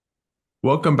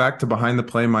Welcome back to Behind the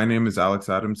Play. My name is Alex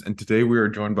Adams, and today we are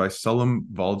joined by Salim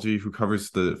Valji, who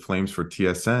covers the Flames for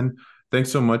TSN.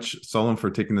 Thanks so much, Salim, for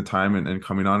taking the time and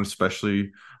coming on,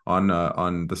 especially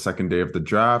on the second day of the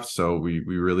draft. So we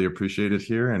really appreciate it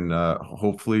here, and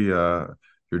hopefully your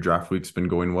draft week's been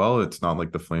going well. It's not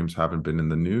like the Flames haven't been in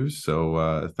the news.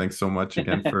 So thanks so much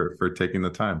again for taking the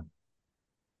time.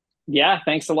 Yeah,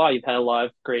 thanks a lot. You've had a lot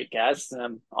of great guests, and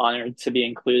I'm honored to be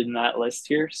included in that list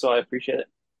here. So I appreciate it.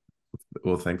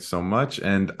 Well, thanks so much.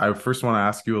 And I first want to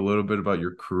ask you a little bit about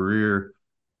your career.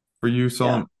 For you, Yeah.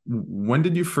 Salim, when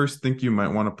did you first think you might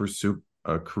want to pursue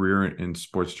a career in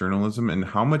sports journalism? And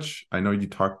how much, I know you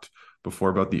talked before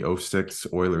about the '06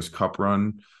 Oilers Cup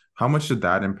run. How much did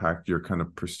that impact your kind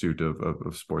of pursuit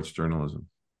of sports journalism?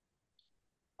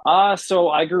 So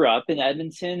I grew up in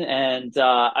Edmonton, and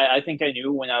I think I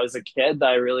knew when I was a kid that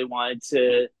I really wanted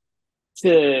to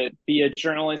be a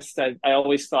journalist. I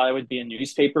always thought I would be a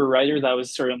newspaper writer. That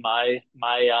was sort of my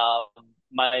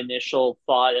initial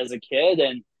thought as a kid.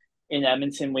 And in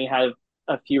Edmonton, we have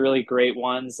a few really great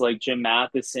ones like Jim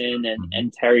Matheson Mhm.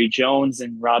 and Terry Jones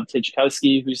and Rob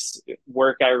Tychkowski, whose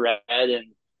work I read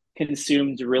and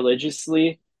consumed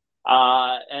religiously.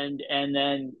 And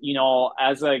then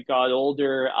as I got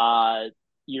older,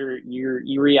 your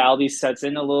reality sets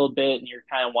in a little bit, and you're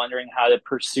kind of wondering how to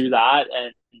pursue that.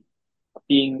 And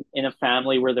being in a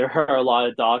family where there are a lot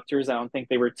of doctors, I don't think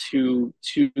they were too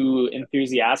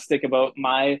enthusiastic about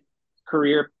my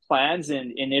career plans.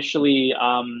 And initially,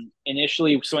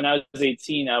 so when I was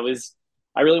 18, I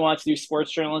really wanted to do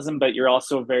sports journalism, but you're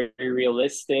also very, very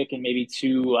realistic and maybe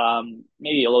too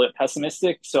maybe a little bit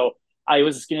pessimistic. So I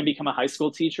was going to become a high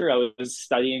school teacher. I was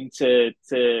studying to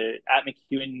at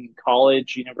MacEwan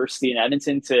College, University in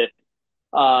Edmonton, to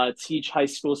teach high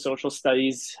school social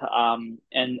studies, and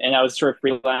I was sort of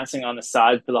freelancing on the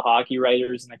side for the hockey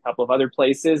writers and a couple of other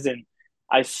places, and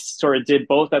I sort of did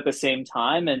both at the same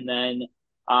time, and then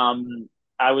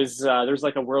I was there's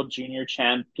like a World Junior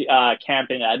camp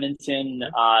in Edmonton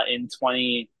in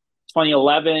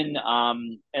 2011,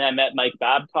 and I met Mike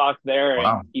Babcock there, and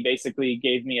Wow. he basically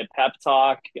gave me a pep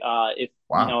talk. If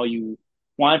Wow. you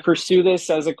want to pursue this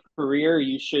as a career,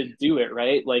 you should do it,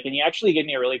 right? Like, and he actually gave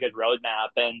me a really good roadmap.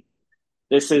 And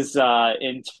this is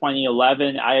in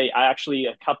 2011. I actually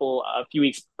a few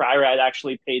weeks prior, I'd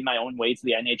actually paid my own way to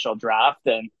the NHL draft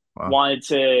and Wow.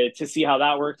 wanted to see how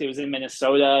that worked. It was in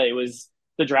Minnesota. It was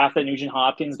the draft that Nugent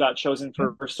Hopkins got chosen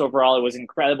first overall. It was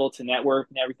incredible to network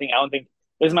and everything. I don't think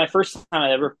it was my first time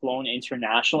I'd ever flown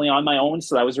internationally on my own,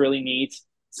 so that was really neat.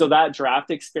 So that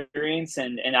draft experience,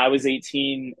 and I was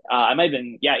 18. I might have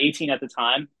been 18 at the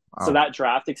time. So Wow. that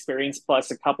draft experience,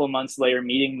 plus a couple of months later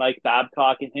meeting Mike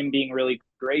Babcock and him being really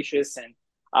gracious and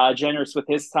generous with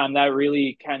his time, that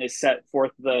really kind of set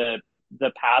forth the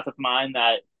path of mine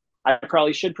that I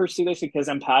probably should pursue this because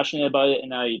I'm passionate about it,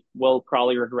 and I will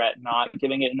probably regret not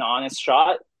giving it an honest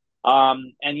shot.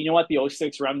 And you know what? The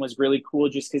 '06 run was really cool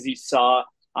just because you saw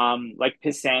like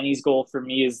Pisani's goal for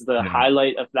me is the Yeah.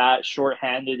 highlight of that,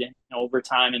 shorthanded in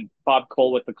overtime, and Bob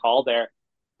Cole with the call there.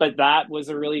 But that was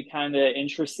a really kind of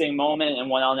interesting moment and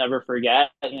one I'll never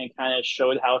forget. And it kind of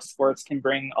showed how sports can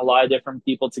bring a lot of different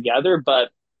people together.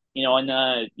 But and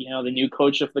the new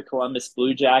coach of the Columbus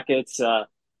Blue Jackets,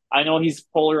 I know he's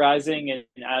polarizing, and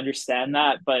I understand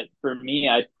that. But for me,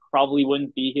 I probably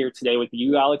wouldn't be here today with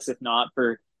you, Alex, if not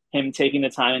for him taking the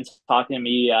time and talking to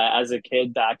me as a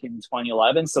kid back in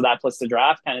 2011. So that plus the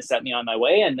draft kind of set me on my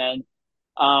way. And then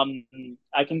um,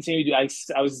 I continued. I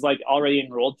was like already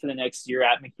enrolled for the next year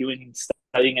at MacEwan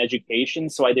studying education,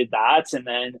 so I did that, and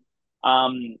then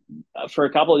um, for a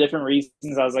couple of different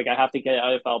reasons, I was like, I have to get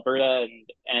out of Alberta,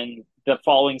 and the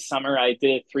following summer, I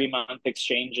did a 3 month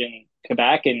exchange in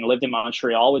Quebec and lived in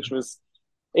Montreal, which was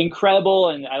incredible.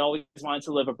 And I'd always wanted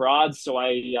to live abroad, so I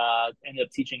ended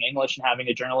up teaching English and having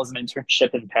a journalism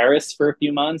internship in Paris for a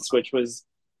few months, which was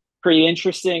pretty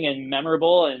interesting and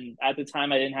memorable. And at the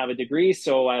time, I didn't have a degree,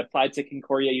 so I applied to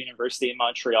Concordia University in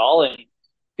Montreal and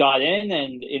got in.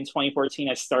 And in 2014,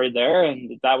 I started there,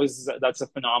 and that's a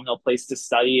phenomenal place to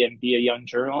study and be a young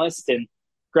journalist. And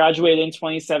graduated in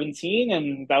 2017,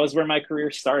 and that was where my career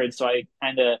started. So I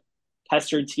kind of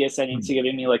pestered TSN into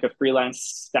giving me like a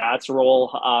freelance stats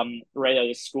role right out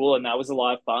of school, and that was a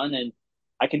lot of fun. And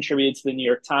I contributed to the New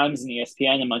York Times and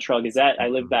ESPN and Montreal Gazette. I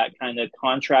lived that kind of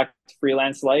contract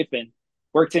freelance life and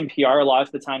worked in PR a lot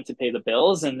of the time to pay the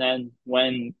bills. And then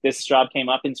when this job came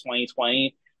up in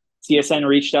 2020, TSN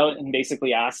reached out and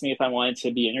basically asked me if I wanted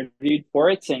to be interviewed for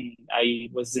it. And I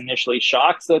was initially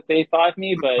shocked that they thought of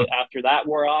me, but after that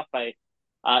wore off, I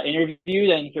interviewed,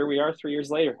 and here we are 3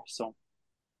 years later. So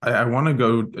I want to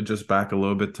go just back a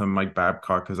little bit to Mike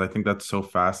Babcock because I think that's so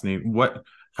fascinating.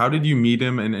 How did you meet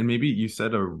him? And maybe you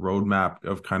said a roadmap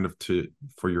of kind of to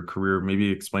for your career. Maybe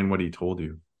explain what he told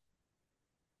you.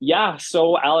 Yeah,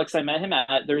 so Alex, I met him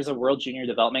at there's a World Junior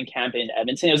Development Camp in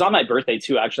Edmonton. It was on my birthday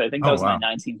too, actually. I think that Oh was my wow.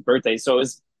 19th birthday. So it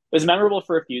was memorable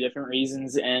for a few different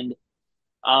reasons. And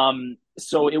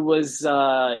so it would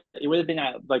have been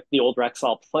at like the old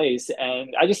Rexall place,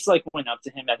 and I just like went up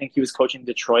to him. I think he was coaching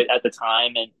Detroit at the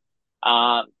time,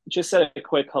 and just said a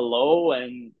quick hello,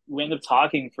 and we ended up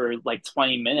talking for like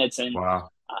 20 minutes. And Wow.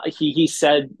 he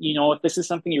said, if this is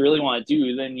something you really want to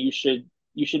do, then you should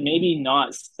maybe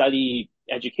not study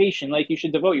education. Like you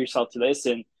should devote yourself to this,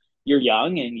 and you're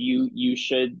young, and you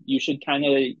should kind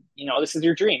of this is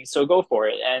your dream, so go for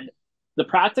it. And the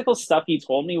practical stuff he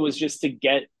told me was just to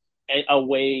get a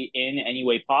way in any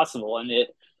way possible. And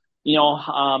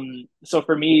so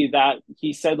for me, that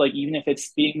he said, like, even if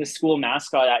it's being the school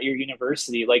mascot at your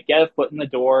university, like get a foot in the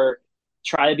door,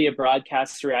 try to be a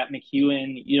broadcaster at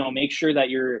McEwen, make sure that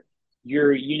you're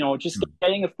just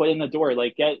getting a foot in the door,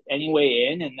 like get any way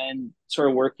in, and then sort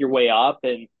of work your way up.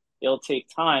 And it'll take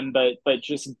time, but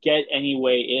just get any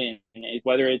way in,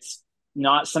 whether it's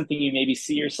not something you maybe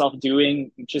see yourself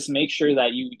doing. Just make sure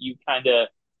that you kind of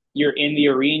you're in the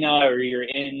arena, or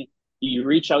you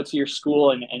reach out to your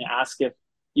school and ask if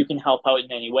you can help out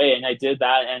in any way. And I did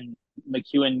that, and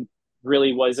McEwen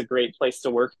really was a great place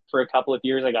to work for a couple of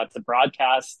years. I got to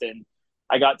broadcast, and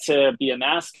I got to be a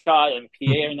mascot and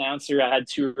PA announcer. I had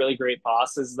two really great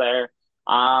bosses there.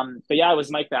 But yeah, it was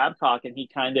Mike Babcock, and he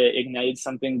kind of ignited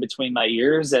something between my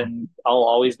ears, and I'll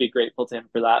always be grateful to him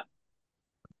for that.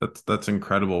 That's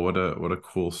incredible. What a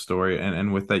cool story.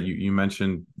 And with that, you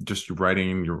mentioned just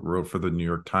writing your wrote for the New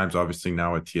York Times, obviously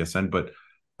now at TSN, but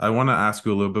I want to ask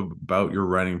you a little bit about your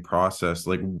writing process.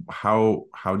 Like how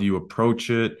do you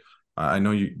approach it? I know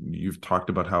you've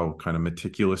talked about how kind of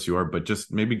meticulous you are, but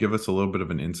just maybe give us a little bit of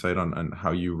an insight on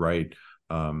how you write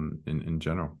in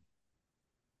general.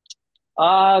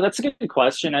 That's a good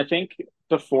question. I think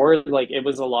before, like, it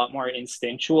was a lot more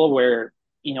instinctual, where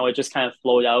it just kind of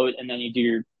flowed out, and then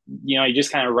you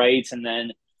just kind of write, and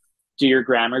then do your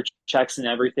grammar checks and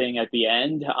everything at the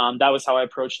end. That was how I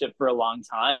approached it for a long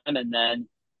time. And then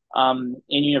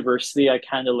in university, I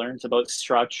kind of learned about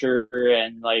structure.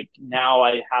 And like now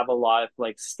I have a lot of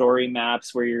like story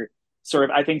maps where you're sort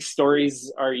of, I think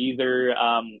stories are either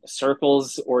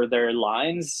circles or they're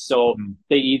lines. So Mhm.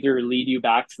 they either lead you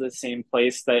back to the same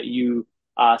place that you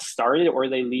started, or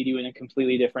they lead you in a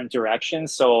completely different direction.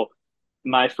 So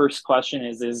my first question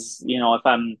is, if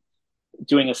I'm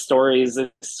doing a story, is this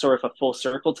sort of a full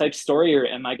circle type story, or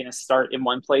am I going to start in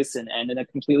one place and end in a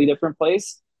completely different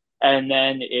place? And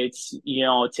then it's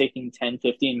taking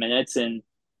 10-15 minutes and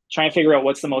trying to figure out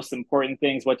what's the most important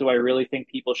things, what do I really think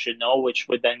people should know, which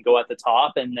would then go at the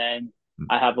top. And then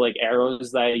I have like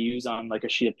arrows that I use on like a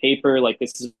sheet of paper, like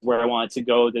this is where I want it to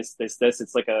go, this.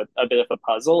 It's like a bit of a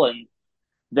puzzle. And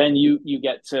then you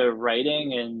get to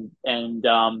writing, and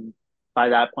by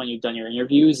that point you've done your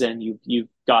interviews, and you've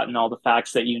gotten all the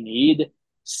facts that you need.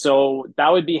 So that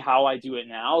would be how I do it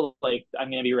now. Like I'm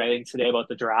going to be writing today about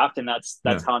the draft, and that's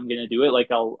Yeah. how I'm going to do it. Like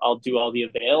I'll do all the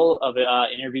avail of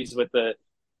interviews with the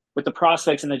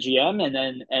prospects and the GM,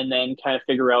 and then kind of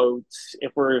figure out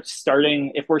if we're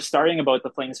starting about the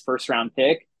Flames first round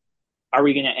pick, are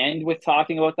we going to end with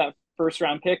talking about that first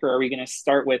round pick, or are we going to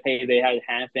start with, hey, they had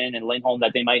Hanifin and Lindholm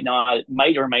that they might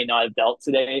or might not have dealt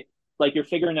today? Like you're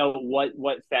figuring out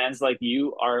what fans like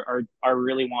you are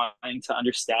really wanting to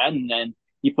understand, and then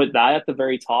you put that at the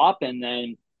very top, and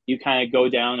then you kind of go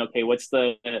down. Okay, what's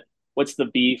the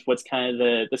beef? What's kind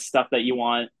of the stuff that you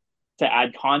want to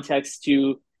add context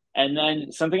to? And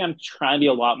then something I'm trying to be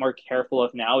a lot more careful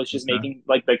of now is just Okay. making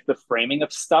like the framing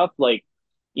of stuff. Like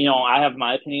I have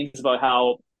my opinions about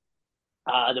how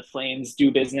the Flames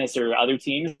do business or other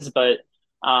teams, but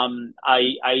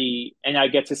I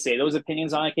get to say those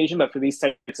opinions on occasion. But for these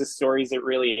types of stories, it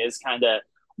really is kind of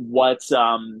what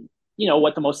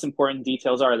the most important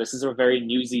details are. This is a very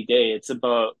newsy day. It's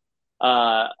about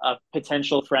a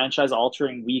potential franchise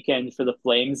altering weekend for the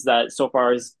Flames that so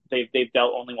far as they've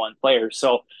dealt only one player.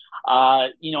 So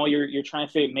you're trying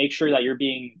to make sure that you're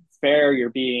being fair,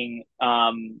 you're being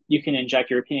you can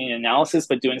inject your opinion and analysis,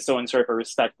 but doing so in sort of a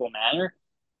respectful manner.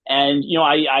 And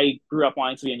I grew up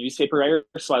wanting to be a newspaper writer,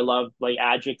 so I love like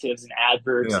adjectives and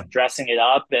adverbs Yeah. and dressing it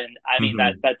up. And I mean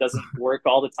that Hmm. that doesn't work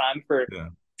all the time for Yeah.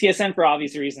 TSN for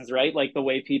obvious reasons, right? Like the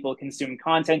way people consume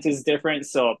content is different.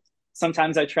 So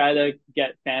sometimes I try to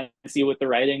get fancy with the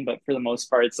writing, but for the most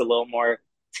part, it's a little more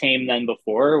tame than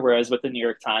before. Whereas with the New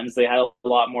York Times, they had a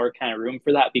lot more kind of room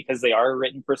for that because they are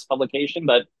written first publication.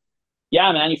 But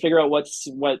yeah, man, you figure out what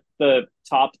the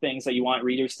top things that you want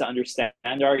readers to understand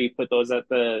are. You put those at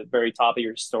the very top of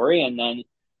your story, and then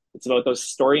it's about those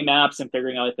story maps and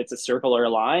figuring out if it's a circle or a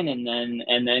line, and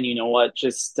then you know what,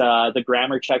 just the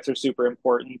grammar checks are super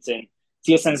important. And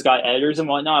TSN's got editors and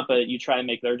whatnot, but you try and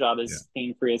make their job Yeah. as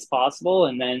pain free as possible,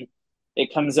 and then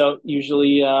it comes out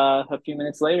usually a few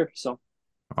minutes later. So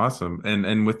Awesome.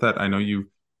 And with that, I know you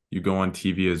go on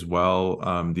TV as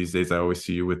well. These days I always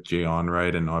see you with Jay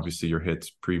Onright, and obviously your hits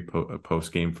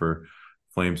post game for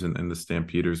Flames and the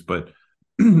Stampeders. But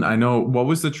I know, what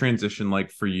was the transition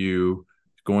like for you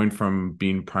going from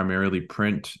being primarily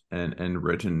print and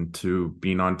written to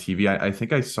being on TV? I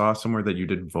think I saw somewhere that you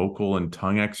did vocal and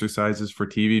tongue exercises for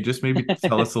TV. Just maybe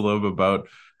tell us a little bit about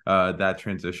that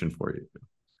transition for you.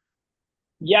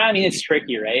 yeah, I mean it's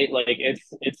tricky, right? Like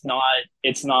it's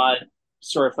not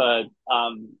sort of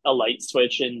a light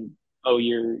switch and oh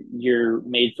you're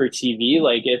made for TV.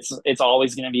 Like it's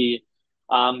always going to be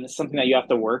something that you have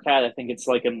to work at. I think it's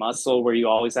like a muscle where you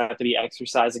always have to be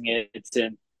exercising it.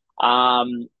 And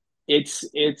um it's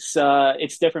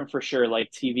different for sure.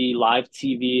 Like live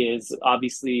TV is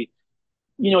obviously,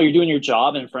 you're doing your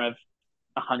job in front of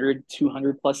 100,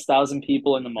 200 plus thousand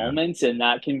people in the Yeah. moment, and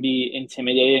that can be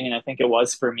intimidating. And I think it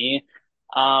was for me.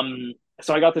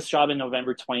 So I got this job in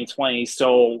November 2020.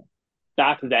 So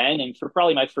back then, and for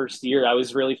probably my first year, I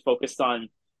was really focused on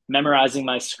memorizing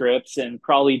my scripts and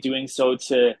probably doing so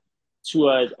to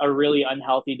a really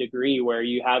unhealthy degree where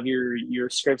you have your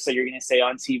scripts that you're going to say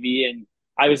on TV. And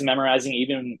I was memorizing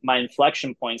even my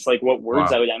inflection points, like what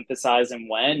words I Wow. would emphasize and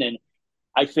when. And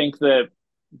I think the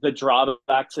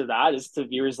drawback to that is to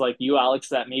viewers like you, Alex,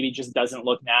 that maybe just doesn't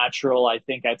look natural. I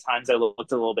think at times I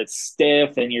looked a little bit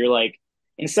stiff, and you're like,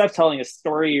 instead of telling a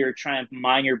story, you're trying to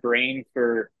mine your brain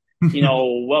for,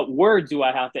 what word do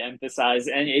I have to emphasize?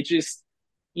 And it just,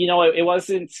 it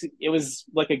wasn't, it was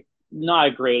like not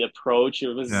a great approach.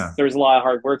 Yeah. There was a lot of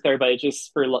hard work there, but it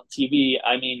just for TV,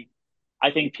 I mean, I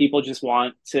think people just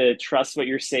want to trust what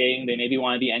you're saying. They maybe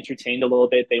want to be entertained a little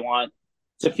bit. They want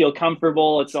to feel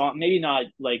comfortable. It's all, maybe not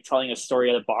like telling a story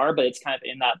at a bar, but it's kind of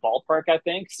in that ballpark, I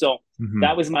think. So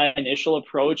that Hmm. was my initial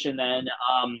approach. And then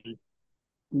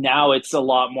now it's a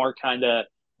lot more kind of,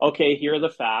 okay, here are the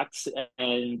facts,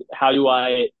 and how do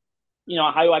I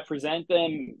present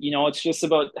them? It's just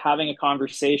about having a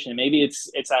conversation. Maybe it's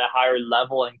at a higher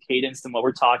level and cadence than what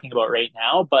we're talking about right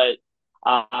now, but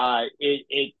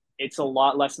it's a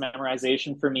lot less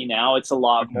memorization for me now. It's a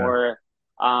lot Okay. more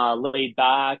laid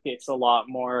back. It's a lot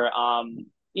more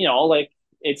like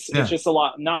it's Yeah. just a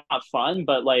lot not fun,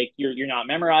 but like you're not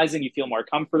memorizing. You feel more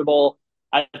comfortable.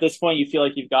 At this point, you feel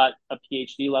like you've got a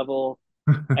PhD level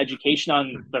education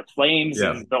on the Flames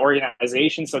Yeah. and the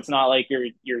organization. So it's not like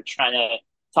you're trying to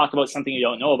talk about something you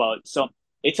don't know about. So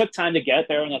it took time to get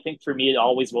there, and I think for me it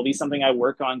always will be something I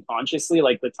work on consciously,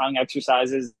 like the tongue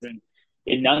exercises and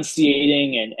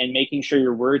enunciating and making sure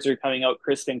your words are coming out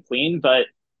crisp and clean. But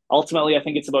ultimately, I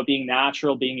think it's about being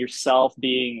natural, being yourself,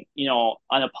 being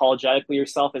unapologetically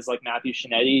yourself, as like Matthew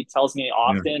Shinetti tells me Yeah.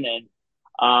 often.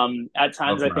 And at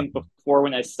times, Love I think Matthew. before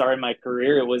when I started my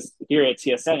career, it was here at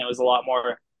TSN, it was a lot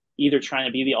more either trying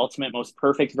to be the ultimate, most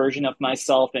perfect version of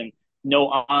myself and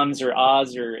no ums or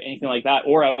ahs or anything like that,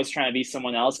 or I was trying to be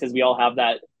someone else because we all have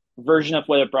that version of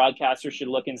what a broadcaster should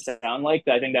look and sound like.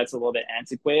 I think that's a little bit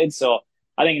antiquated. So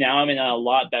I think now I'm in a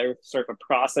lot better sort of a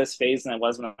process phase than I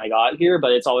was when I got here,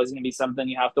 but it's always going to be something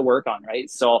you have to work on, right?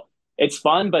 So it's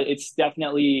fun, but it's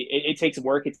definitely it takes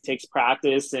work, it takes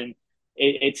practice, and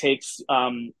it takes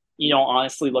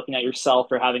honestly looking at yourself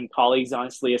or having colleagues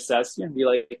honestly assess you and be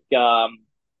like,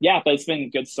 yeah, but it's been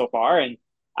good so far, and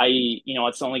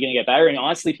it's only going to get better. And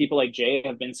honestly, people like Jay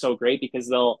have been so great because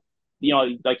they'll,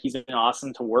 like he's been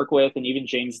awesome to work with, and even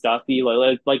James Duffy,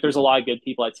 like there's a lot of good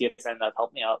people at TSN that have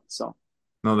helped me out. So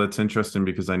No, that's interesting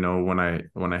because I know when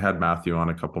I had Matthew on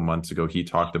a couple months ago, he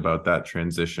talked about that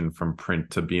transition from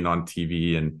print to being on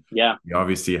TV, and yeah. he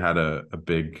obviously had a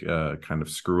big kind of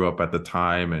screw up at the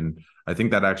time, and I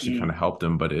think that actually kind Mm, of helped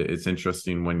him. But it's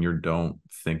interesting when you don't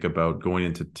think about going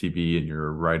into TV and you're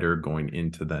a writer going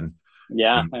into then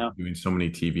yeah, being, yeah. doing so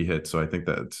many TV hits. So I think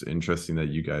that's interesting that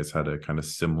you guys had a kind of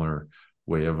similar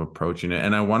way of approaching it.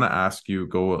 And I want to ask you,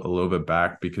 go a little bit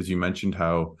back because you mentioned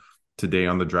how today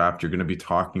on the draft you're going to be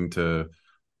talking to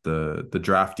the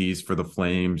draftees for the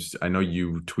Flames. I know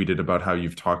you tweeted about how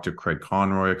you've talked to Craig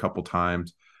Conroy a couple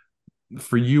times.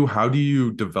 For you, how do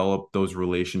you develop those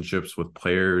relationships with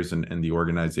players and the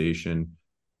organization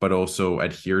but also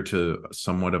adhere to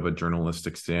somewhat of a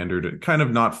journalistic standard and kind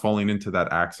of not falling into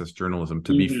that access journalism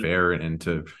to be Mm-hmm. fair and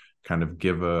to kind of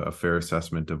give a fair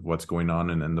assessment of what's going on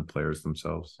and the players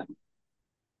themselves.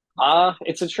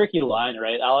 It's a tricky line,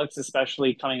 right? Alex,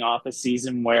 especially coming off a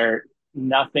season where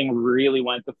nothing really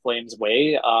went the Flames'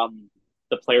 way.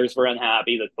 The players were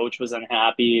unhappy, the coach was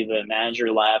unhappy, the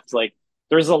manager left. Like,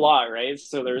 there's a lot, right?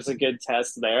 So there's a good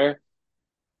test there.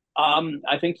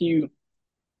 I think you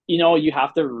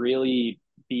have to really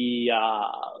be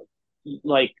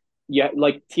like yeah,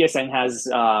 like TSN has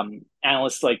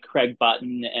analysts like Craig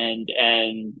Button and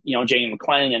Jamie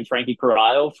McLennan and Frankie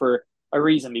Corrado for a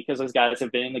reason, because those guys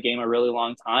have been in the game a really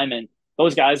long time, and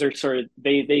those guys are sort of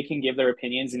they can give their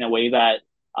opinions in a way that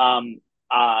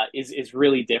is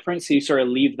really different. So you sort of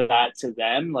leave that to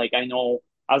them. Like, I know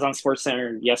I was on Sports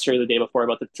Center yesterday, the day before,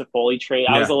 about the Toffoli trade.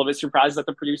 I was a Yeah. little bit surprised that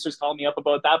the producers called me up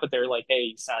about that, but they're like, "Hey,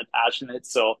 you sound passionate,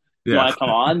 so you Yeah. want to come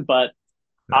on?" But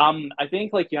Yeah. I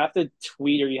think like you have to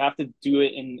tweet, or you have to do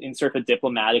it in sort of a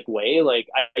diplomatic way. Like,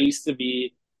 I used to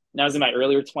be, when I was in my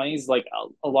earlier 20s, like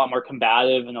a lot more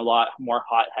combative and a lot more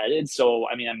hot headed. So,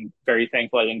 I mean, I'm very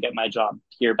thankful I didn't get my job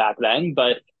here back then,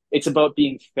 but it's about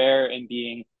being fair and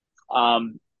being,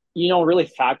 um, really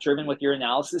fact driven with your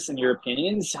analysis and your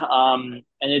opinions. And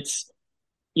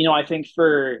I think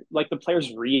for like the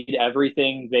players read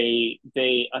everything,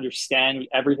 they understand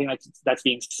everything that's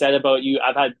being said about you.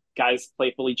 I've had guys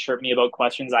playfully chirp me about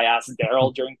questions I asked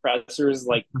Daryl during pressers.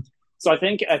 Like, so I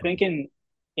think in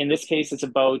this case it's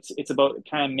about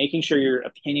kind of making sure your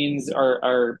opinions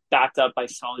are backed up by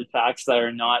solid facts that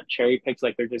are not cherry picked.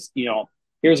 Like, they're just,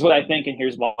 here's what I think and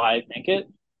here's why I think it.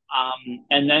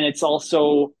 And then it's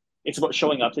about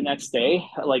showing up the next day.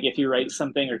 Like, if you write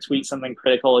something or tweet something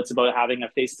critical, it's about having a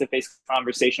face-to-face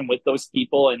conversation with those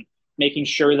people and making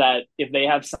sure that if they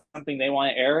have something they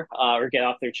want to air or get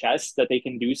off their chest, that they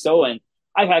can do so. And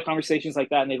I've had conversations like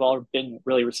that, and they've all been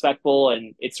really respectful,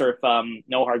 and it's sort of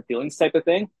no hard feelings type of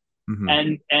thing.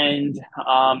 Hmm. And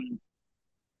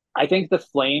I think the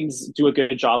Flames do a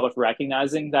good job of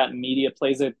recognizing that media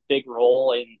plays a big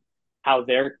role in how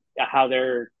their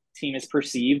team is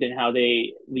perceived, and how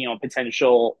they,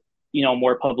 potential,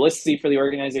 more publicity for the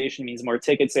organization means more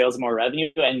ticket sales, more revenue.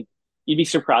 And you'd be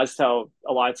surprised how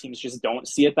a lot of teams just don't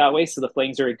see it that way. So the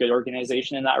Flames are a good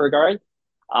organization in that regard.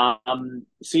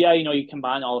 So yeah, you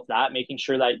combine all of that, making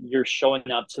sure that you're showing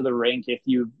up to the rink if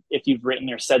you've written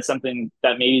or said something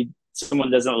that maybe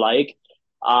someone doesn't like,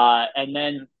 and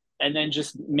then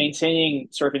just maintaining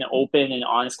sort of an open and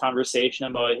honest conversation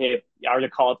about, hey, if I were to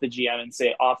call up the GM and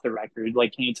say, off the record,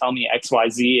 like, can you tell me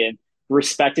XYZ, and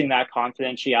respecting that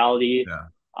confidentiality.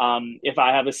 Yeah. If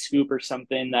I have a scoop or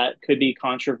something that could be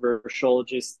controversial,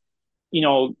 just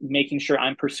making sure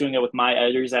I'm pursuing it with my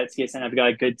editors at TSN. I've got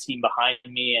a good team behind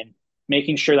me, and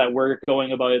making sure that we're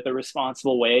going about it the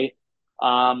responsible way.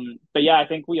 But yeah, I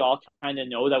think we all kind of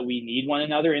know that we need one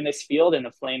another in this field, and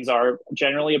the Flames are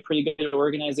generally a pretty good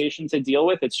organization to deal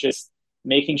with. It's just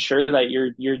making sure that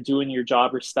you're doing your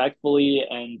job respectfully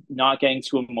and not getting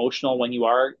too emotional when you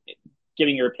are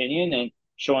giving your opinion, and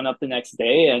showing up the next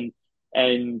day, and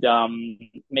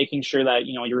making sure that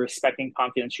you're respecting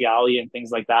confidentiality and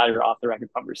things like that, or off the record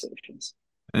conversations.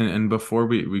 And before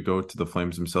we go to the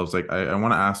Flames themselves, like I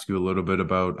want to ask you a little bit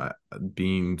about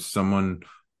being someone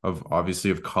of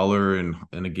obviously of color in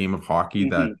a game of hockey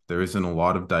that Mm-hmm. there isn't a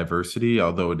lot of diversity,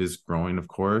 although it is growing, of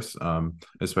course,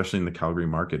 especially in the Calgary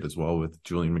market as well with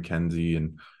Julian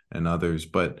McKenzie and others.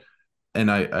 But and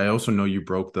I also know you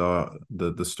broke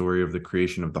the story of the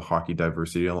creation of the Hockey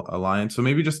Diversity Alliance. So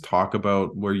maybe just talk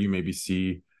about where you maybe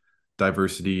see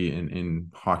diversity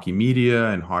in hockey media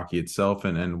and hockey itself,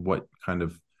 and what kind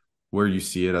of where you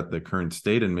see it at the current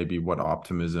state, and maybe what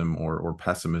optimism or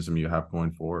pessimism you have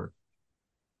going forward.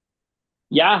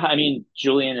 Yeah, I mean,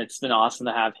 Julian, it's been awesome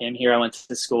to have him here. I went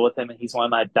to school with him, and he's one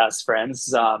of my best friends.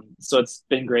 So it's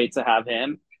been great to have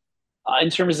him. In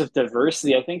terms of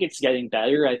diversity, I think it's getting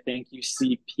better. I think you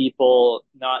see people,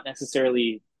 not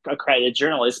necessarily accredited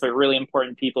journalists, but really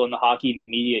important people in the hockey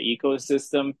media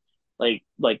ecosystem, like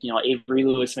Avery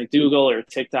Lewis McDougall, or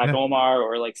Tic Tac Yeah. Omar,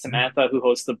 or like Samantha, who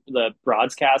hosts the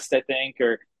broadcast, I think,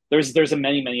 or there's a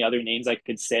many other names I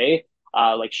could say,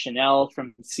 like Chanel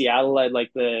from Seattle,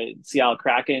 like the Seattle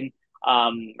Kraken,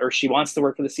 or she wants to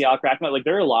work for the Seattle Kraken. Like,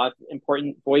 there are a lot of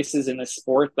important voices in this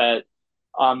sport that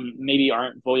maybe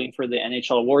aren't voting for the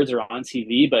NHL awards or on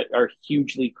TV, but are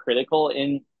hugely critical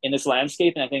in this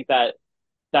landscape. And I think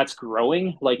that's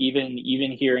growing. Like,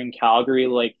 even here in Calgary,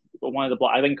 like one of the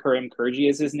I think Karim Kurji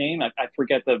is his name. I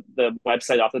forget the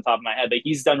website off the top of my head, but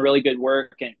he's done really good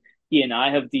work, and he and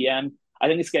I have DM'd. I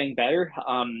think it's getting better.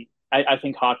 I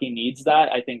think hockey needs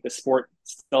that. I think the sport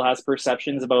still has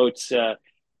perceptions about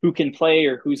who can play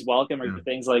or who's welcome or Yeah.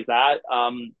 things like that.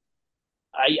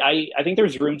 I think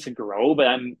there's room to grow, but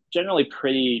I'm generally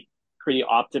pretty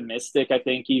optimistic. I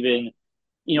think even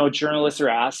journalists are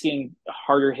asking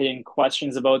harder hitting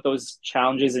questions about those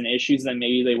challenges and issues than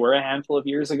maybe they were a handful of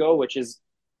years ago, which is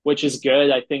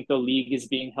good. I think the league is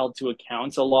being held to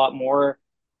account a lot more,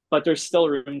 but there's still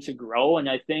room to grow. And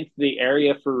I think the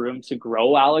area for room to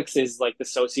grow, Alex, is like the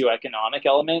socioeconomic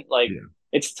element. Like Yeah.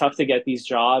 it's tough to get these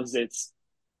jobs.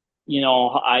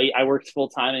 I worked full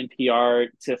time in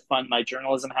PR to fund my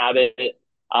journalism habit.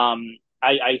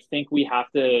 I think we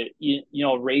have to,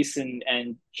 race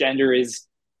and gender is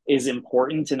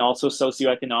important, and also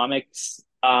socioeconomics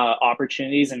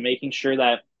opportunities, and making sure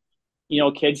that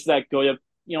kids that go to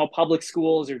public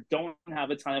schools or don't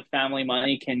have a ton of family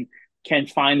money can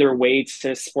find their way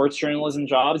to sports journalism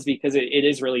jobs, because it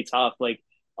is really tough. Like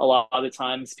a lot of the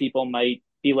times people might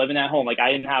be living at home. Like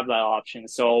I didn't have that option.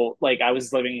 So like I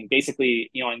was living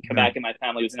basically, in Yeah. Quebec and my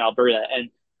family was in Alberta.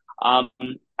 And um,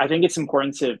 I think it's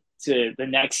important to the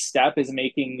next step is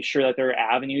making sure that there are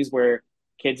avenues where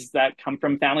kids that come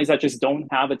from families that just don't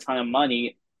have a ton of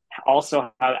money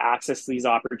also have access to these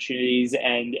opportunities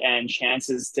and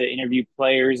chances to interview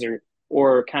players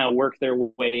or kind of work their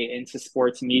way into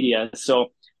sports media.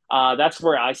 So that's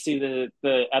where I see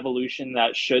the evolution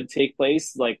that should take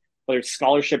place, like whether it's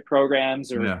scholarship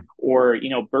programs Yeah. or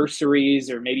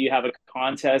bursaries, or maybe you have a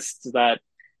contest that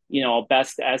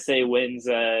best essay wins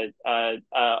a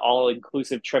all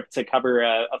inclusive trip to cover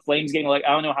a Flames game. Like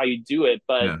I don't know how you do it,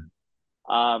 but Yeah.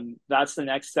 that's the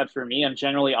next step for me. I'm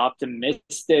generally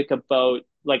optimistic about,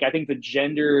 like, I think the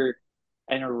gender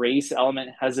and race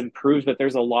element has improved, but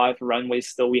there's a lot of runway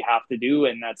still we have to do.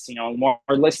 And that's, more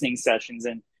listening sessions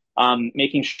and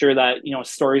making sure that,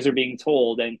 stories are being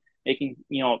told, and making,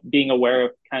 being aware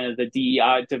of kind of the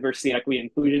DEI, diversity, equity,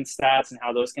 inclusion stats and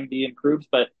how those can be improved.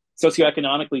 But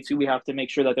socioeconomically too, we have to make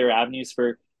sure that there are avenues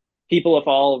for people of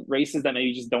all races that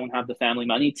maybe just don't have the family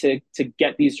money to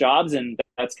get these jobs, and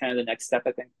that's kind of the next step,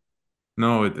 I think.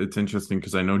 No, it's interesting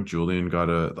because I know Julian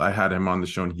got I had him on the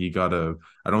show and he got a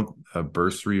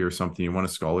bursary or something. He won a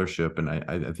scholarship. And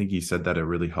I think he said that it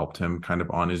really helped him kind of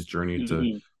on his journey to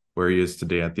Mm-hmm. where he is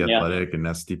today at the Yeah. Athletic and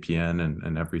SDPN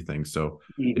and everything. So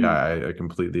yeah, Mm-hmm. I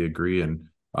completely agree. And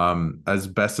as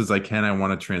best as I can, I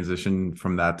want to transition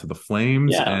from that to the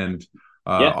Flames. Yeah. And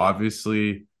Yeah.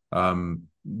 obviously, I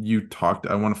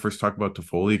want to first talk about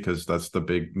Toffoli because that's the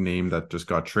big name that just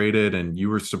got traded, and you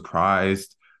were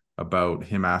surprised about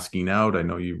him asking out. I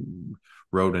know you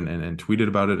wrote and tweeted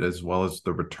about it, as well as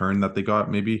the return that they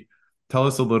got. Maybe tell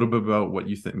us a little bit about what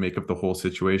you make of the whole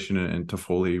situation and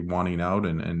Toffoli wanting out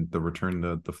and the return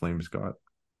the Flames got.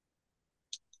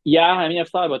 Yeah. I mean, I've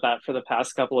thought about that for the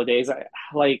past couple of days.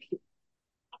 I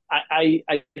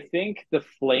think the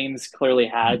Flames clearly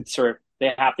had sort of,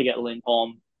 they have to get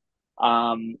Lindholm.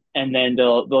 And then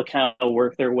they'll kind of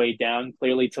work their way down.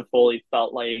 Clearly Toffoli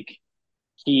felt like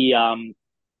he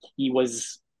he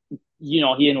was, he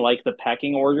didn't like the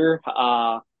pecking order.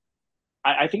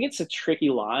 I think it's a tricky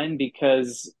line,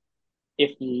 because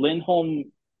if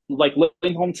Lindholm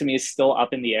to me is still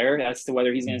up in the air as to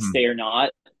whether he's going to Mm-hmm. stay or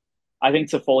not. I think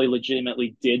Toffoli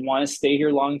legitimately did want to stay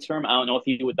here long term. I don't know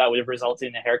if that would have resulted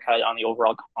in a haircut on the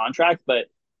overall contract, but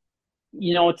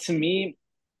to me,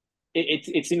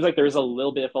 it seems like there's a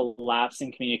little bit of a lapse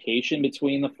in communication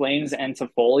between the Flames and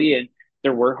Toffoli, and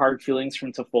there were hard feelings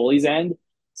from Toffoli's end.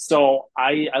 So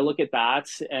I look at that,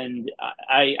 and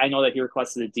I know that he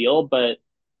requested a deal, but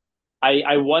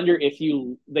I wonder if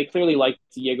they clearly liked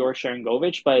Yegor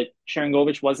Sharangovich, but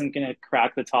Sharangovich wasn't going to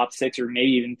crack the top six or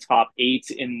maybe even top eight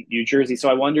in New Jersey. So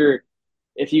I wonder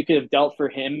if you could have dealt for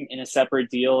him in a separate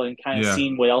deal and kind of Yeah.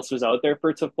 seen what else was out there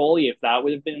for Toffoli, if that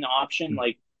would have been an option.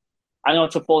 Like, I know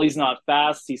Toffoli's not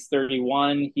fast. He's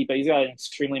 31. But he's got an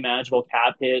extremely manageable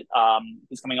cap hit.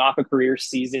 He's coming off a career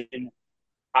season.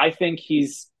 I think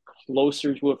he's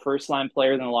closer to a first line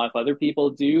player than a lot of other people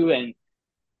do. And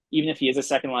even if he is a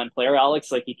second line player,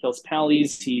 Alex, like, he kills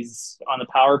penalties. He's on the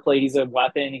power play. He's a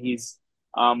weapon. He's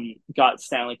got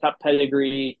Stanley Cup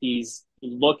pedigree. He's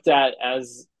looked at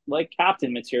as like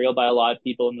captain material by a lot of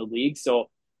people in the league. So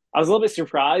I was a little bit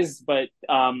surprised, but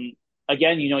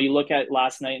again, you look at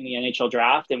last night in the NHL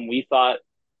draft, and we thought,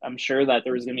 I'm sure that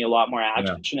there was going to be a lot more Yeah.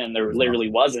 action, and there There's literally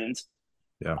nothing. wasn't.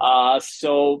 Yeah.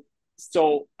 So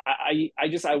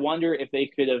I wonder if they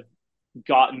could have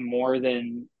gotten more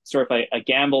than sort of a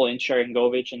gamble in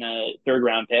Sharangovich and a third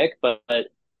round pick. But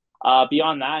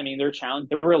beyond that, I mean, there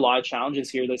were a lot of challenges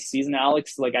here this season,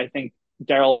 Alex. Like, I think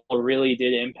Daryl really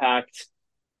did impact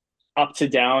up to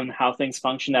down how things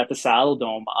functioned at the Saddle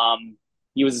Dome.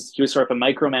 He was sort of a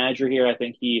micromanager here. I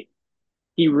think he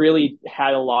really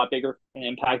had a lot bigger an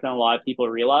impact than a lot of people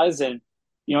realize. And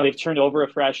they've turned over a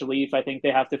fresh leaf. I think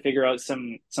they have to figure out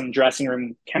some dressing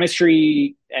room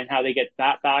chemistry and how they get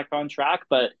that back on track.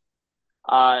 But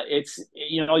it's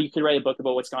you could write a book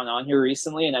about what's gone on here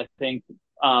recently, and I think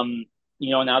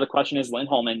now the question is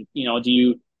Lindholm, and do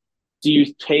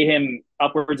you pay him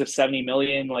upwards of 70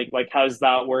 million? Like how does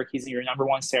that work? He's your number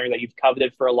one center that you've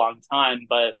coveted for a long time,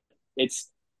 but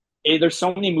there's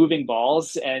so many moving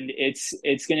balls, and it's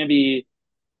going to be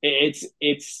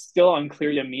it's still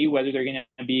unclear to me whether they're going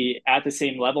to be at the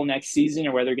same level next season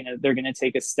or whether they're going to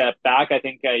take a step back. I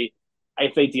think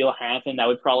if they deal Hanifin, that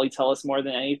would probably tell us more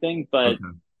than anything. But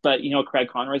Okay. Craig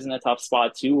Conroy's in a tough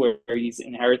spot too, where he's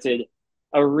inherited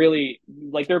a really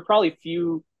there are probably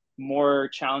few more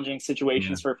challenging Yeah.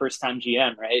 situations for a first time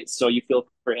GM, right? So you feel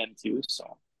for him too.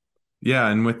 So Yeah,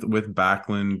 and with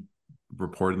Backlund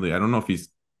reportedly, I don't know if he's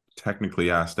technically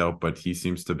asked out, but he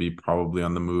seems to be probably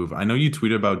on the move. I know you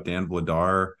tweeted about Dan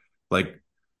Vladar, like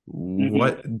mhm.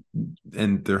 what,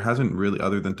 and there hasn't really,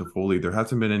 other than Toffoli, there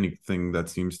hasn't been anything that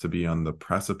seems to be on the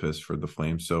precipice for the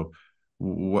Flames. So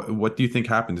what do you think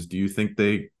happens? Do you think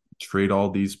they trade all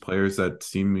these players that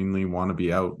seemingly want to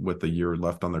be out with a year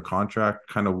left on their contract?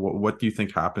 Kind of what do you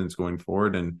think happens going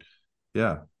forward? And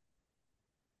yeah,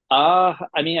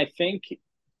 I mean, I think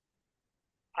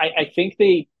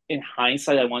they, in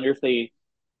hindsight, I wonder if they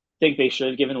think they should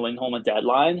have given Lindholm a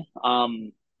deadline.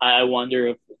 I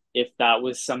wonder if that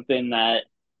was something that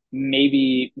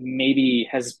maybe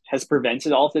has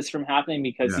prevented all of this from happening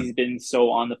because yeah, he's been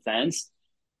so on the fence.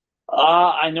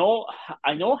 I know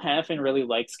Hanifin really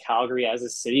likes Calgary as a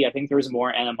city. I think there was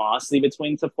more animosity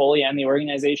between Toffoli and the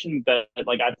organization, but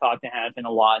like I've talked to Hanifin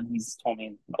a lot, and he's told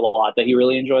me a lot that he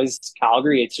really enjoys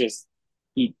Calgary. It's just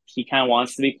he kind of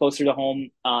wants to be closer to home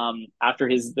after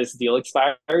his this deal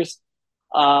expires.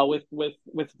 With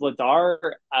Vladar,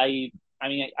 I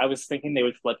mean I was thinking they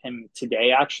would flip him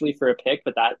today actually for a pick,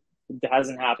 but that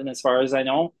hasn't happened as far as I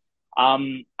know.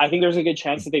 I think there's a good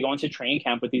chance that they go into training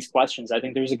camp with these questions. I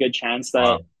think there's a good chance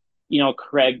that wow,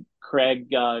 Craig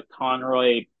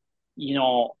Conroy,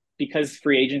 because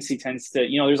free agency tends to,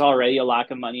 there's already a lack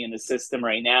of money in the system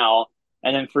right now,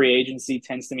 and then free agency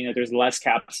tends to mean that there's less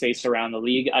cap space around the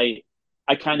league.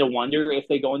 I kind of wonder if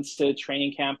they go into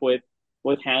training camp with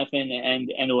Hanifin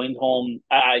and Lindholm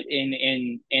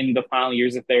in the final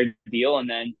years of their deal, and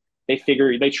then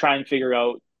they try and figure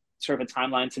out sort of a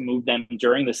timeline to move them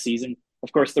during the season.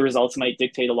 Of course, the results might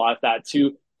dictate a lot of that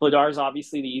too. Vladar is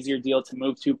obviously the easier deal to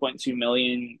move. 2.2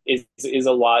 million is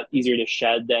a lot easier to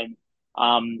shed than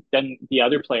the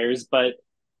other players, but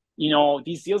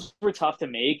these deals were tough to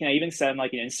make. And I even said in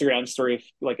like an Instagram story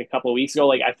like a couple of weeks ago,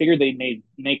 like I figured they'd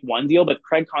make one deal, but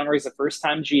Craig Conroy is the first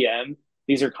time GM.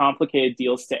 These are complicated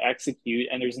deals to execute,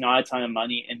 and there's not a ton of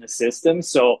money in the system.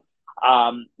 So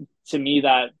to me,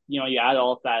 that you add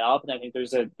all of that up, and I think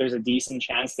there's a decent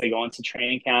chance they go into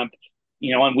training camp.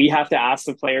 And we have to ask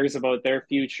the players about their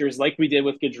futures, like we did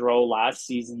with Gaudreau last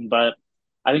season. But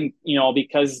I think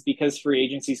because free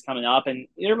agency is coming up, and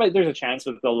there's a chance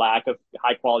with the lack of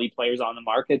high quality players on the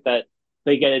market that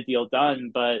they get a deal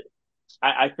done. But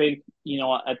I think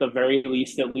at the very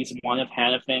least, at least one of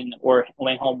Hanifin or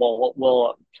Lindholm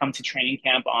will come to training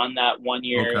camp on that 1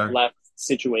 year okay, left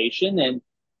situation, and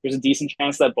there's a decent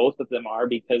chance that both of them are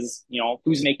because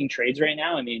who's making trades right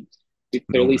now? I mean, we've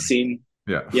clearly nobody, seen,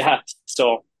 yeah. yeah.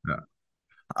 So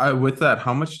Yeah. With that,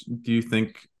 how much do you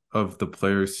think of the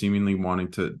players seemingly wanting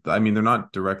to? I mean, they're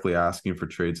not directly asking for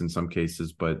trades in some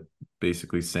cases, but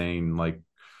basically saying like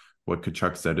what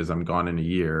Kachuk said is, "I'm gone in a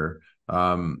year."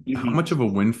 How mhm. much of a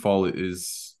windfall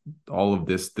is all of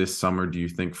this summer? Do you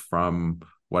think from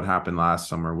what happened last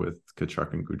summer with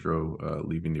Kachuk and Goudreau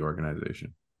leaving the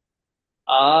organization?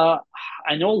 Uh,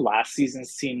 I know last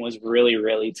season's team was really,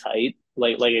 really tight,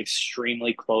 like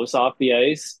extremely close off the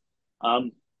ice.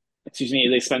 Um, excuse me,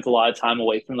 they spent a lot of time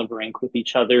away from the rink with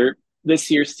each other. This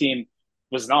year's team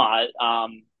was not.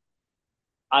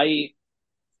 I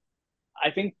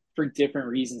I think for different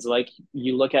reasons. Like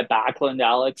you look at Backlund,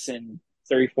 Alex, and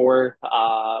 34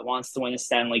 wants to win a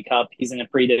Stanley Cup. He's in a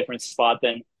pretty different spot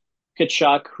than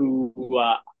Kachuk, who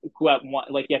at one,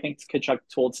 like I think Kachuk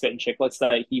told Spit and Chicklets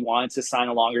that he wanted to sign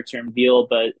a longer term deal,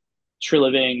 but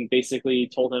Treliving basically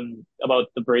told him about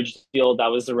the bridge deal. That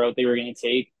was the route they were going to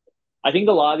take. I think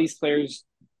a lot of these players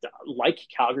like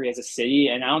Calgary as a city,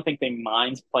 and I don't think they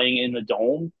mind playing in the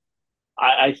dome.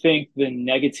 I think the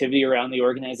negativity around the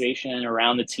organization and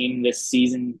around the team this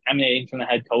season, emanating from the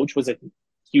head coach, was a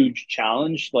huge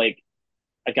challenge. Like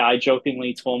a guy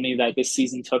jokingly told me that this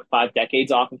season took 5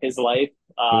 decades off of his life.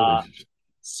 Holy,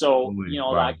 So holy, that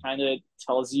wow. kind of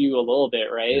tells you a little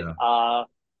bit, right? Yeah.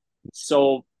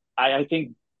 So I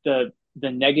think the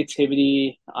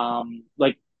negativity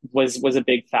like was a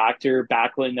big factor.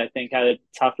 Backlund, I think, had a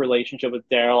tough relationship with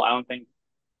Daryl.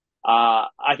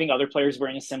 I think other players were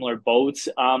in a similar boat.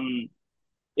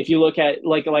 If you look at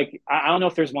I don't know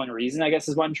if there's one reason, I guess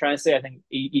is what I'm trying to say. I think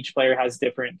each player has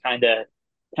different kind of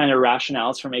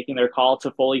rationales for making their call.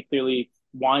 Toffoli clearly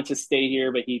wanted to stay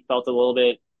here, but he felt a little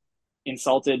bit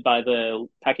insulted by the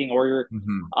pecking order.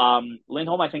 Hmm.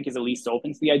 Lindholm, I think, is at least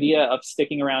open to the idea of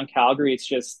sticking around Calgary. It's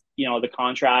just, the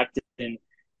contract, and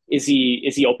is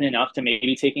he open enough to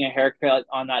maybe taking a haircut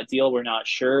on that deal? We're not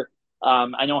sure.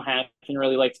 I know Hanifin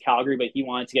really liked Calgary, but he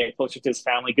wanted to get closer to his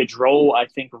family. Gaudreau, I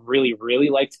think, really, really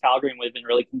liked Calgary and would have been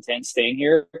really content staying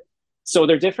here. So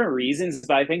there are different reasons,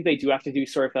 but I think they do have to do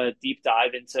sort of a deep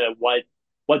dive into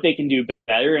what they can do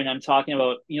better. And I'm talking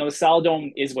about, the Saddle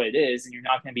Dome is what it is, and you're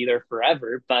not going to be there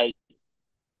forever. But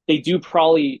they do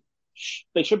probably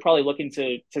they should probably look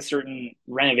into certain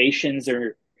renovations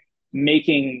or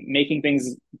making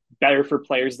things better for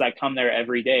players that come there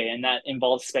every day, and that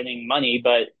involves spending money.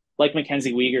 But like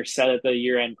Mackenzie Weegar said at the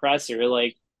year-end presser,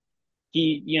 like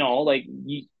he,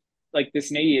 like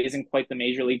this maybe isn't quite the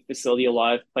major league facility a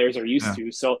lot of players are used Yeah.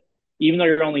 to. So even though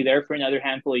you're only there for another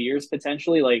handful of years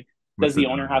potentially, like does With the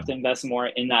the owner have to invest more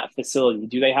in that facility?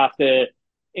 Do they have to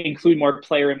include more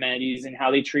player amenities and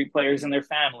how they treat players and their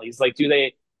families? Like do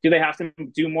they have to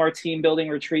do more team building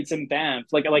retreats in Banff?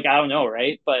 Like I don't know,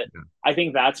 right? But yeah. I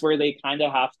think that's where they kind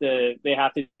of have to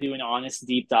do an honest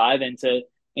deep dive into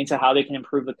how they can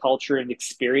improve the culture and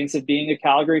experience of being a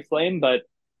Calgary Flame. But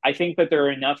I think that there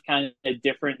are enough kind of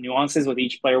different nuances with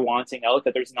each player wanting out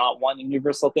that there's not one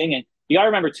universal thing. And you got to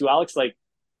remember too, Alex, like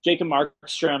Jacob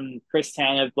Markstrom, Chris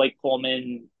Tanev, Blake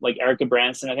Coleman, like Erica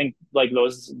Branson. I think like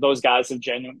those guys have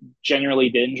generally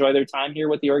did enjoy their time here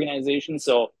with the organization.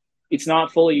 So it's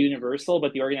not fully universal,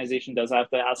 but the organization does have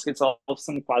to ask itself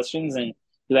some questions, and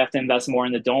do they have to invest more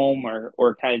in the dome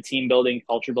or kind of team building,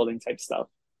 culture building type stuff.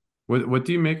 What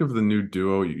do you make of the new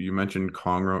duo? You mentioned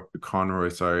Conroy,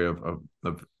 sorry,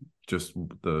 of just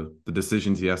the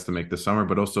decisions he has to make this summer,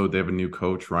 but also they have a new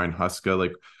coach, Ryan Huska.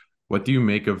 Like, what do you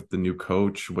make of the new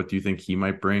coach? What do you think he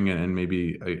might bring? And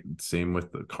maybe same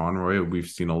with Conroy. We've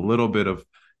seen a little bit of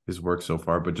his work so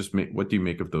far, but what do you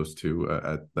make of those two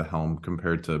at the helm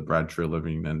compared to Brad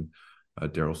Treliving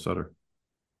and Daryl Sutter?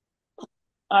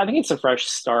 I think it's a fresh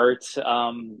start.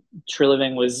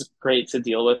 Trilliving was great to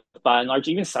deal with by and large.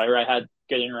 Even Sutter, I had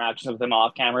good interactions with him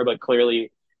off camera, but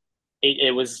clearly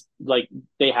it was like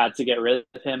they had to get rid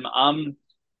of him.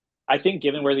 I think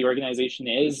given where the organization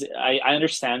is, I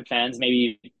understand fans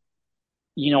maybe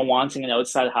wanting an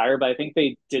outside hire, but I think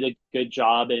they did a good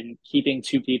job in keeping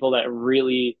two people that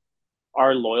really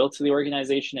are loyal to the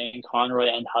organization in Conroy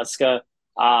and Huska.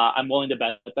 I'm willing to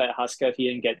bet that Huska, if he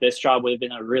didn't get this job, would have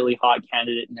been a really hot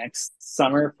candidate next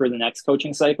summer for the next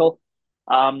coaching cycle.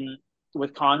 Um,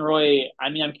 with Conroy, I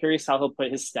mean, I'm curious how he'll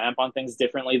put his stamp on things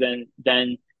differently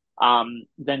than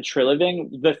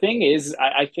Triliving. The thing is,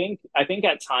 I think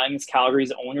at times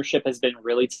Calgary's ownership has been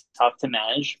really tough to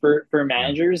manage for Yeah,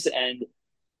 managers, and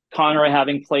Conroy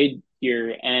having played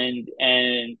here and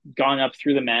gone up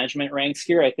through the management ranks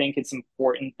here, I think it's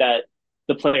important that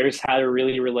the players had a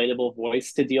really relatable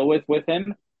voice to deal with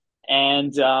him,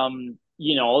 and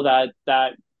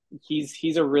that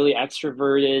he's a really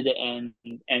extroverted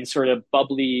and sort of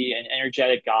bubbly and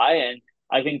energetic guy, and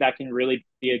I think that can really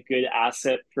be a good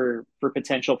asset for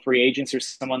potential free agents or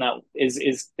someone that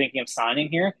is thinking of signing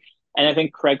here. And I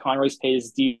think Craig Conroy's paid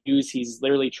his dues. He's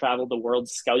literally traveled the world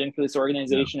scouting for this yeah.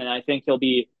 organization, and I think he'll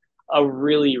be a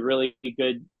really, really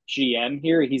good GM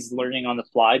here. He's learning on the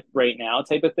fly right now,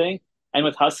 type of thing. And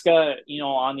with Huska,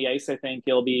 on the ice, I think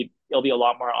he'll be a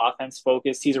lot more offense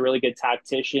focused. He's a really good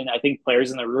tactician. I think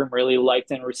players in the room really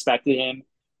liked and respected him,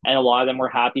 and a lot of them were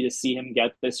happy to see him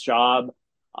get this job.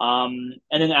 And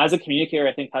then as a communicator,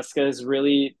 I think Huska is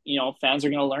really, fans are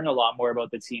going to learn a lot more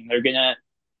about the team. They're going to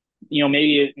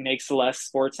maybe it makes less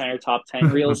sports center top 10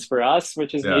 reels for us,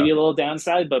 which is Yeah. maybe a little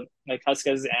downside, but like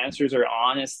Huska's answers are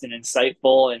honest and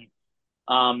insightful.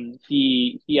 And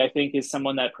he I think is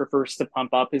someone that prefers to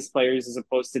pump up his players as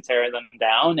opposed to tear them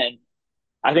down. And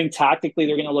I think tactically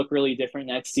they're going to look really different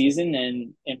next season,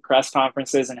 and in press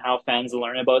conferences and how fans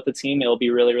learn about the team, it'll be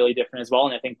really, really different as well.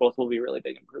 And I think both will be really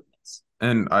big improvements.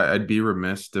 And I'd be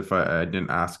remiss if I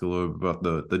didn't ask a little bit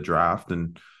about the draft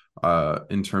and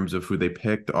in terms of who they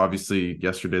picked. Obviously,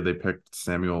 yesterday they picked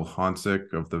Samuel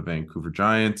Honsick of the Vancouver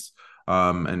Giants.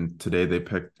 And today they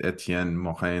picked Etienne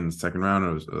Morin in the second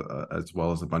round, as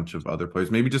well as a bunch of other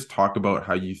players. Maybe just talk about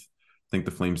how you think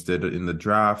the Flames did in the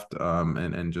draft,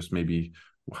 and just maybe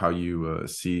how you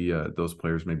see those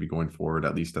players maybe going forward,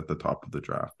 at least at the top of the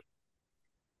draft.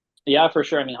 Yeah, for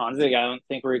sure. I mean, Hanzig, I don't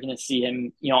think we're going to see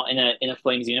him, in a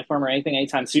Flames uniform or anything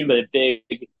anytime soon. But a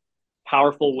big,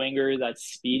 powerful winger that's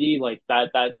speedy, like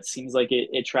that seems like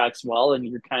it tracks well. And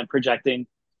you're kind of projecting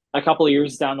a couple of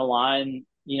years down the line.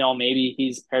 Maybe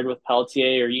he's paired with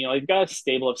Peltier, or you've got a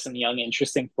stable of some young,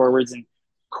 interesting forwards and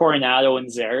Coronado and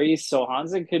Zeri. So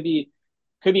Hanzig could be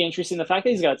interesting. The fact that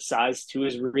he's got size too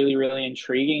is really, really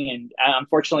intriguing. And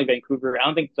unfortunately, Vancouver. I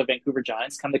don't think the Vancouver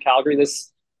Giants come to Calgary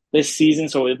this season,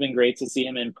 so it would have been great to see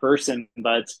him in person.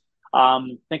 But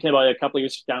thinking about it a couple of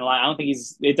years down the line, I don't think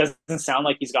it doesn't sound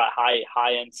like he's got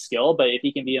high end skill, but if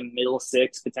he can be a middle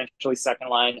six, potentially second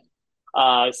line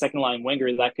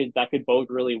winger, that could bode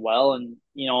really well. And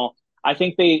I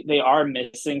think they are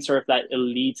missing sort of that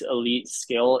elite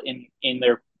skill in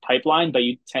their pipeline, but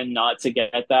you tend not to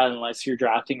get that unless you're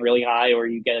drafting really high or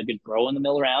you get a good pro in the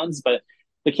middle rounds. But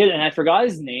the kid, and I forgot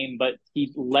his name, but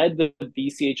he led the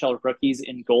BCHL rookies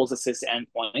in goals, assists, and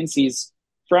points. He's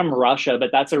from Russia, but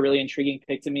that's a really intriguing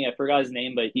pick to me. I forgot his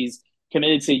name, but he's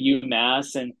committed to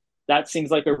UMass, and that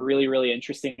seems like a really, really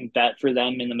interesting bet for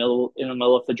them in the middle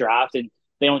of the draft. And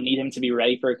they don't need him to be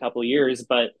ready for a couple of years,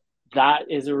 but that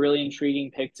is a really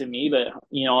intriguing pick to me. But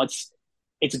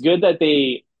it's good that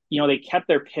they kept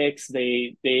their picks.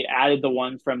 They added the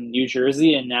one from New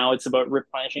Jersey, and now it's about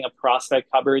replenishing a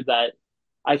prospect cupboard that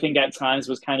I think at times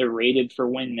was kind of rated for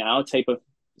win now type of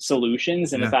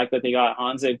solutions. And the Yeah. fact that they got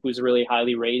Hanzig, who's really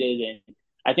highly rated. And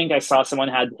I think I saw someone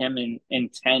had him in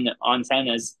 10 on 10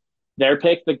 as their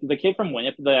pick. The kid from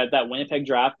Winnipeg, that Winnipeg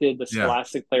drafted the Yeah.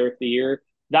 Scholastic Player of the Year.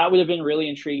 That would have been really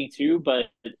intriguing too. But,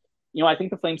 I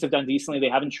think the Flames have done decently. They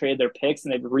haven't traded their picks,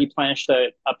 and they've replenished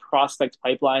a prospect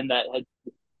pipeline that had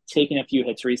taken a few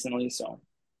hits recently. So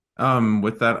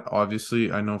With that,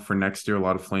 obviously, I know for next year, a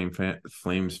lot of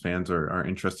Flames fans are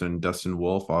interested in Dustin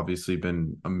Wolf. Obviously,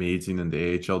 been amazing in the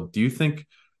AHL. Do you think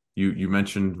you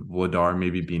mentioned Vladar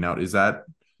maybe being out?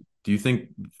 Do you think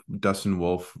Dustin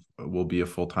Wolf will be a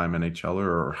full-time NHLer,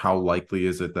 or how likely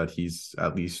is it that he's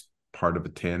at least part of a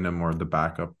tandem or the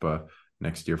backup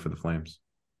next year for the Flames?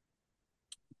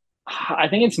 I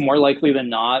think it's more likely than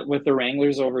not with the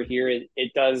Wranglers over here.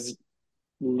 It does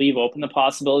leave open the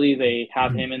possibility they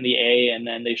have him in the A and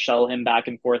then they shuttle him back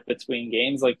and forth between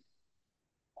games. Like,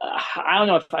 I don't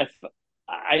know if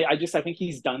I think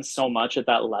he's done so much at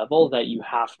that level that you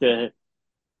have to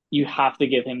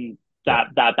give him Yeah.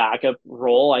 that backup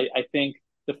role. I think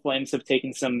the Flames have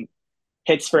taken some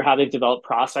hits for how they've developed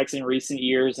prospects in recent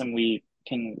years, and we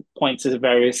can point to the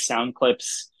various sound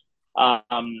clips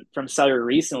from Sutter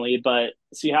recently. But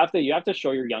so you have to show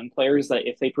your young players that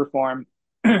if they perform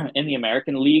in the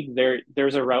American League,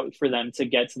 there's a route for them to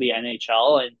get to the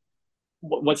NHL. And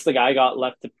what's the guy got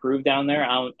left to prove down there?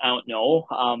 I don't know.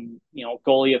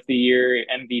 Goalie of the year,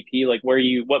 MVP. Like,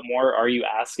 what more are you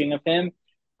asking of him?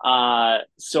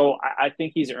 So I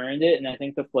think he's earned it, and I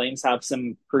think the Flames have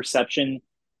some perception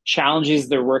challenges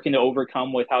they're working to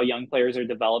overcome with how young players are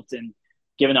developed and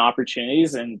given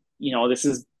opportunities. And this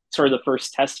is sort of the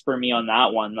first test for me on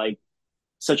that one. Like,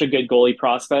 such a good goalie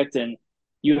prospect, and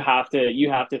you have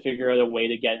to figure out a way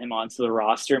to get him onto the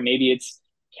roster. Maybe it's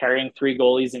carrying three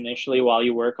goalies initially while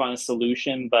you work on a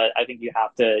solution, but I think you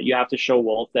have to show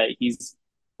Wolf that he's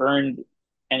earned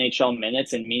NHL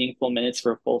minutes and meaningful minutes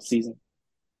for a full season.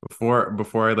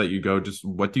 Before I let you go, just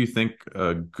what do you think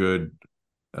a good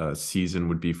season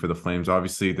would be for the Flames?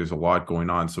 Obviously, there's a lot going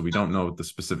on, so we don't know the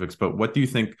specifics. But what do you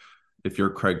think if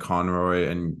you're Craig Conroy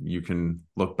and you can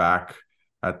look back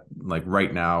at like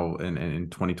right now in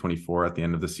 2024 at the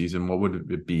end of the season, what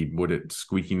would it be? Would it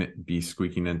be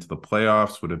squeaking into the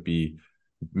playoffs? Would it be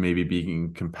maybe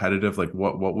being competitive? Like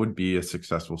what would be a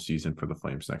successful season for the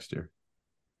Flames next year?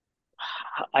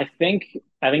 I think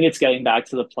it's getting back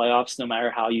to the playoffs no matter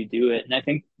how you do it. And I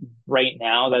think right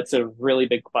now that's a really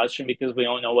big question because we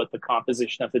don't know what the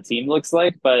composition of the team looks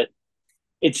like, but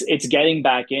it's getting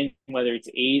back in, whether it's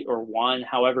 8 or 1,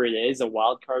 however it is, a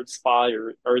wild card spot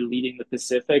or leading the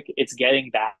Pacific, it's getting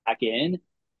back in.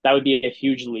 That would be a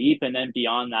huge leap. And then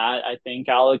beyond that, I think,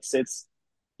 Alex, it's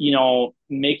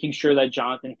making sure that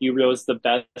Jonathan Huberdeau is the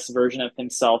best version of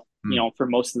himself, Hmm. for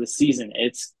most of the season.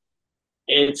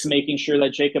 It's making sure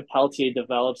that Jacob Peltier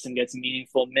develops and gets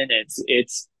meaningful minutes.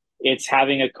 It's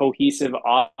having a cohesive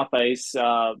off ice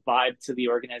vibe to the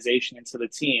organization and to the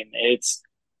team. It's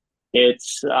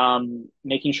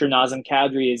making sure Nazem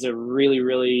Kadri is a really,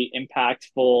 really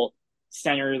impactful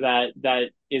center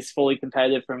that is fully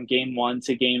competitive from game 1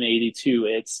 to game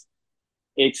 82.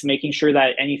 It's making sure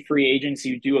that any free agents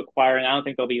you do acquire, and I don't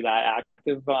think they'll be that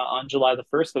active on July the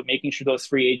 1st, but making sure those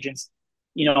free agents,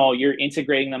 you're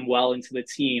integrating them well into the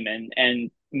team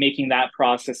and making that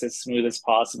process as smooth as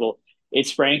possible.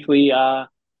 It's frankly,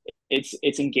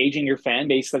 it's engaging your fan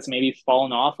base that's maybe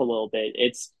fallen off a little bit.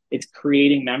 It's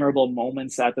creating memorable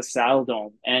moments at the Saddle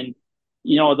Dome, and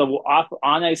the off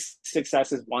on ice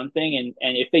success is one thing,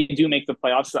 and if they do make the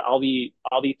playoffs, I'll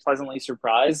be pleasantly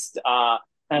surprised.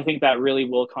 And I think that really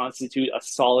will constitute a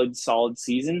solid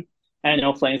season. And I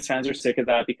know Flames fans are sick of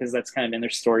that because that's kind of been their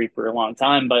story for a long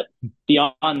time. But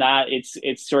beyond that,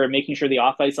 it's sort of making sure the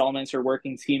off ice elements are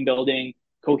working, team building,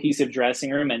 cohesive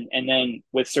dressing room, and then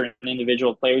with certain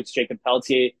individual players, Jacob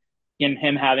Pelletier,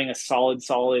 him having a solid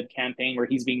campaign where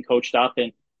he's being coached up,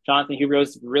 and Jonathan Huberdeau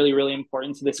is really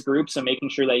important to this group. So making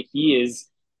sure that he is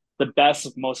the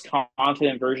best, most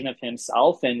confident version of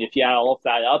himself. And if you add all of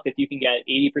that up, if you can get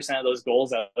 80% of those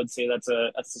goals, I would say that's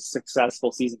a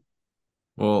successful season.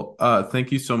 Well,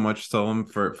 thank you so much, Salim,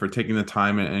 for taking the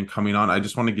time and coming on. I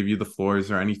just want to give you the floor. Is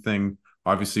there anything,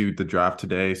 obviously, with the draft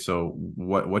today? So,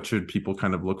 what should people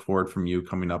kind of look forward from you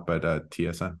coming up at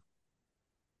TSN?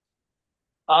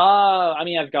 I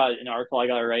mean, I've got an article I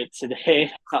got to write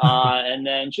today, and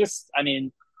then just, I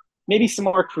mean, maybe some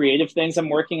more creative things I'm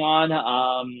working on,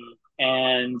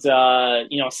 and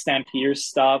Stampeders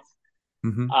stuff.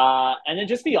 Mm-hmm. And then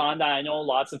just beyond that, I know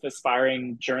lots of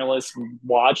aspiring journalists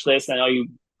watch this. I know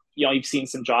you've seen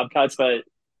some job cuts, but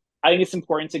I think it's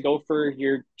important to go for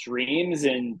your dreams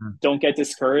and don't get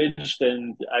discouraged.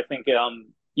 And I think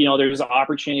there's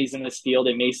opportunities in this field.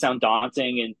 It may sound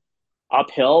daunting and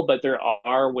uphill, but there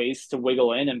are ways to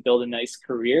wiggle in and build a nice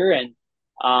career.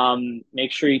 And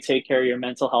make sure you take care of your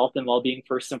mental health and well-being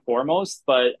first and foremost.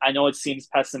 But I know it seems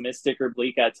pessimistic or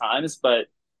bleak at times, but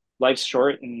life's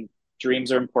short and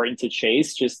dreams are important to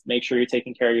chase. Just make sure you're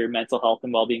taking care of your mental health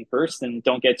and well-being first, and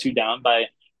don't get too down by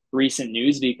recent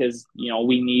news, because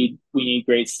we need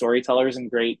great storytellers and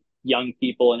great young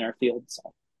people in our field.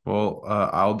 So. Well,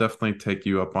 I'll definitely take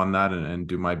you up on that and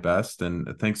do my best. And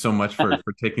thanks so much for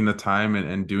taking the time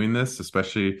and doing this,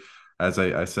 especially as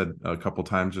I said a couple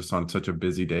times, just on such a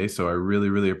busy day. So I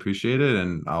really appreciate it.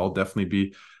 And I'll definitely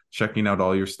be checking out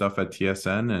all your stuff at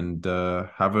TSN, and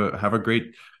have a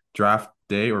great draft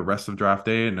day or rest of draft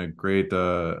day, and a great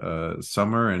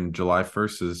summer. And July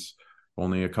 1st is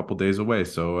only a couple days away.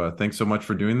 So thanks so much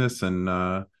for doing this. And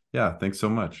yeah, thanks so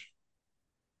much.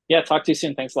 Yeah, talk to you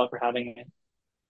soon. Thanks a lot for having me.